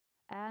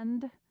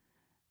And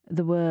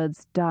the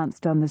words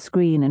danced on the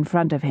screen in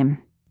front of him.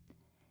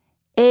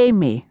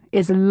 Amy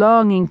is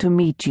longing to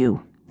meet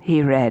you,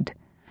 he read,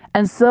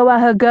 and so are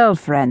her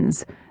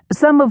girlfriends,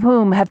 some of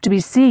whom have to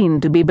be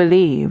seen to be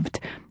believed.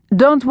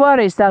 Don't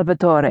worry,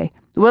 Salvatore.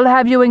 We'll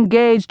have you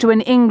engaged to an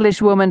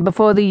Englishwoman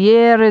before the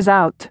year is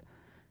out.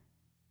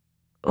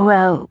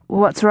 Well,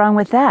 what's wrong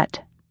with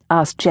that?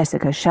 Asked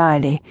Jessica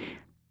shyly,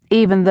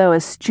 even though a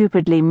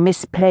stupidly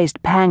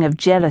misplaced pang of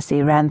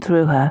jealousy ran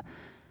through her.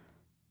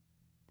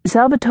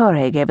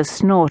 Salvatore gave a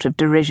snort of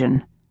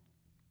derision.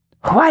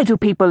 Why do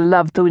people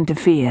love to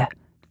interfere?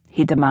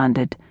 He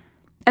demanded.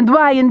 And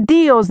why in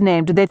Dio's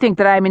name do they think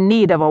that I'm in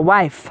need of a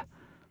wife?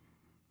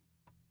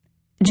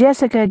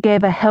 Jessica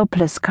gave a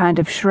helpless kind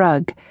of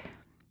shrug.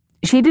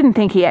 She didn't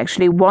think he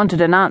actually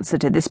wanted an answer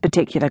to this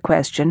particular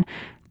question,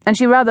 and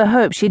she rather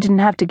hoped she didn't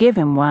have to give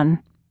him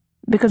one.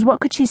 Because what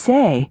could she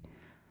say?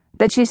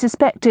 That she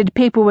suspected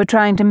people were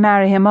trying to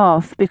marry him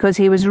off because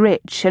he was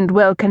rich and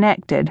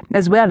well-connected,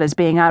 as well as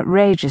being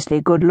outrageously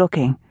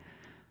good-looking.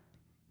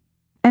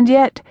 And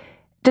yet,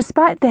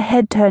 despite the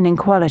head-turning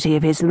quality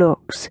of his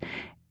looks,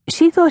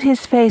 she thought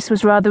his face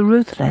was rather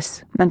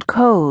ruthless and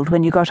cold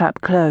when you got up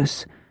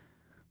close.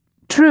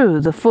 True,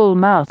 the full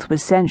mouth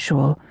was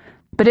sensual,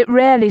 but it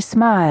rarely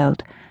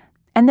smiled,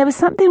 and there was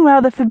something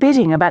rather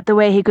forbidding about the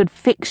way he could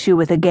fix you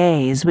with a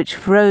gaze which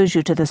froze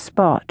you to the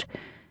spot.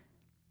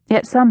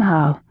 Yet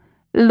somehow,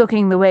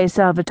 looking the way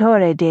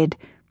Salvatore did,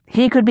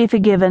 he could be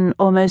forgiven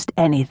almost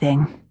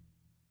anything.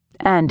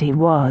 And he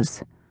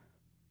was.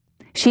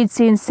 She'd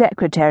seen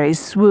secretaries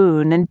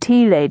swoon and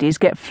tea ladies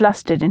get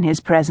flustered in his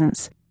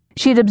presence.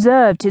 She'd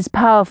observed his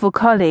powerful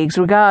colleagues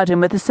regard him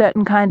with a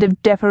certain kind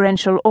of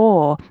deferential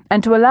awe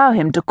and to allow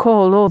him to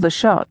call all the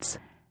shots.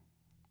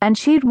 And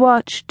she'd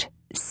watched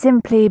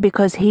simply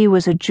because he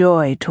was a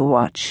joy to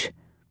watch.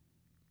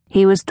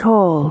 He was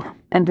tall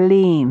and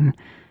lean,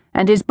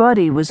 and his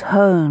body was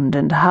honed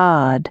and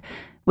hard,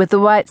 with the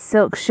white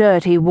silk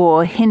shirt he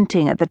wore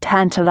hinting at the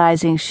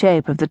tantalizing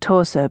shape of the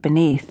torso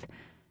beneath.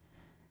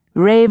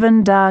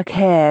 Raven dark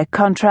hair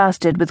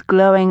contrasted with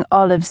glowing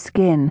olive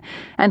skin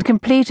and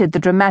completed the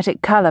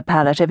dramatic color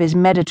palette of his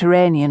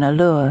Mediterranean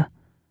allure.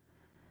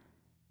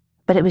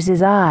 But it was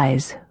his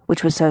eyes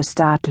which were so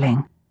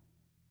startling.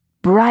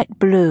 Bright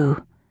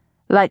blue,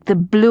 like the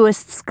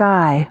bluest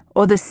sky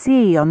or the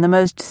sea on the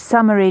most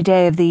summery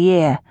day of the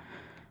year.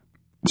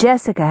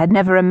 Jessica had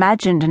never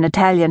imagined an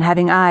Italian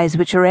having eyes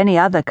which were any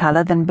other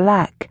color than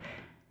black.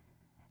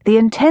 The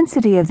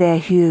intensity of their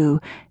hue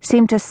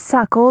seemed to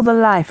suck all the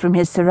life from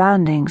his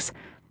surroundings,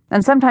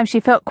 and sometimes she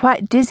felt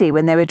quite dizzy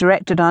when they were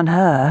directed on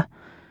her,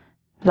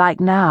 like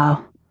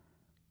now.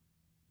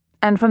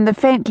 And from the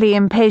faintly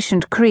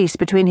impatient crease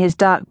between his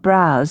dark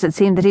brows, it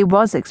seemed that he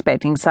was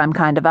expecting some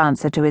kind of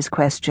answer to his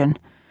question.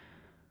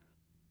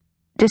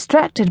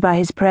 Distracted by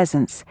his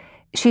presence,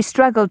 she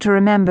struggled to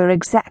remember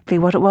exactly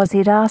what it was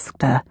he'd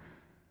asked her.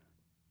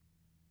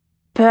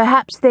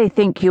 Perhaps they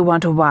think you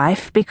want a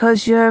wife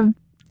because you're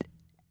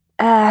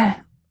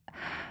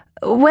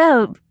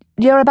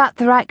you're about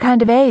the right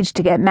kind of age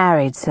to get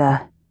married,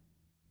 sir.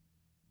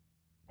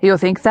 You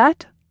think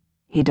that?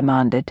 He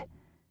demanded.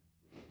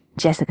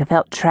 Jessica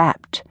felt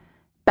trapped,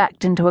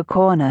 backed into a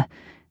corner.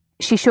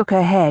 She shook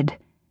her head.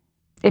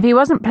 If he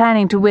wasn't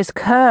planning to whisk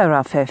her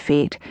off her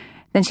feet,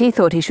 then she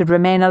thought he should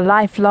remain a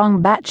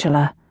lifelong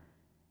bachelor.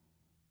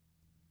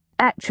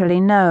 Actually,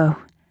 no.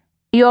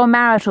 Your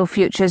marital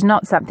future's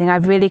not something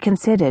I've really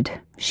considered,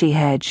 she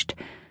hedged.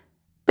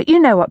 But you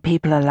know what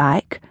people are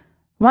like.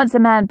 Once a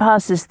man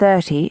passes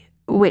 30,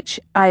 which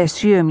I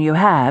assume you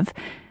have,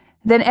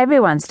 then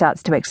everyone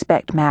starts to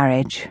expect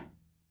marriage.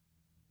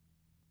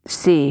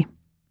 See,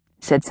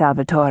 said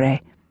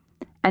Salvatore,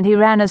 and he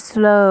ran a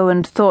slow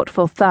and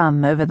thoughtful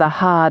thumb over the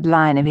hard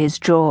line of his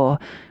jaw,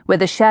 where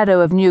the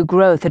shadow of new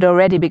growth had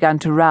already begun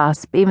to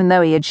rasp, even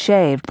though he had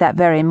shaved that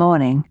very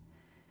morning.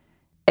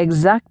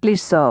 Exactly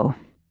so.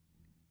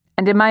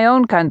 And in my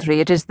own country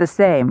it is the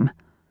same.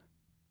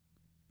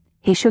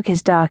 He shook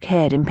his dark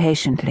head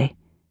impatiently.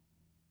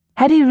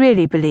 Had he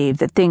really believed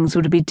that things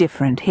would be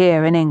different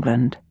here in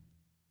England?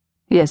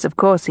 Yes, of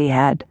course he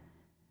had.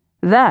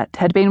 That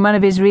had been one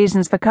of his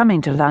reasons for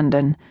coming to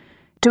London,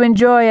 to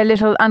enjoy a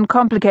little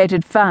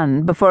uncomplicated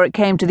fun before it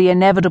came to the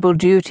inevitable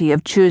duty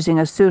of choosing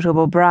a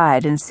suitable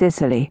bride in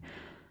Sicily.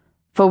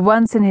 For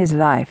once in his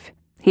life,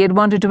 he had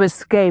wanted to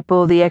escape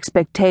all the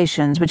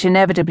expectations which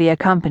inevitably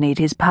accompanied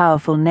his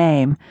powerful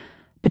name,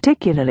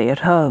 particularly at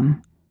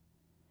home.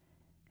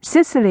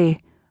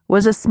 Sicily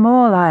was a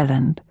small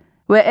island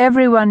where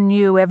everyone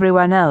knew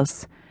everyone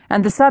else,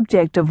 and the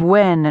subject of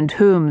when and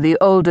whom the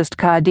oldest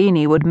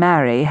Cardini would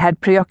marry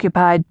had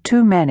preoccupied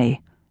too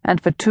many,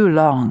 and for too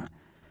long.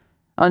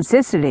 On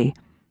Sicily,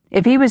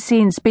 if he was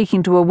seen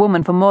speaking to a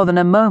woman for more than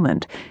a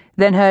moment,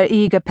 then her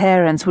eager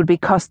parents would be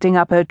costing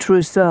up her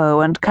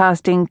trousseau and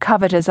casting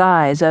covetous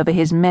eyes over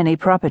his many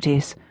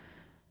properties.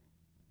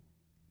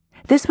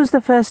 This was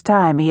the first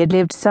time he had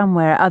lived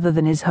somewhere other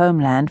than his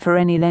homeland for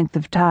any length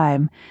of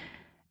time,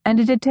 and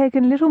it had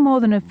taken little more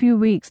than a few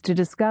weeks to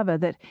discover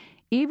that,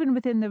 even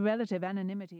within the relative anonymity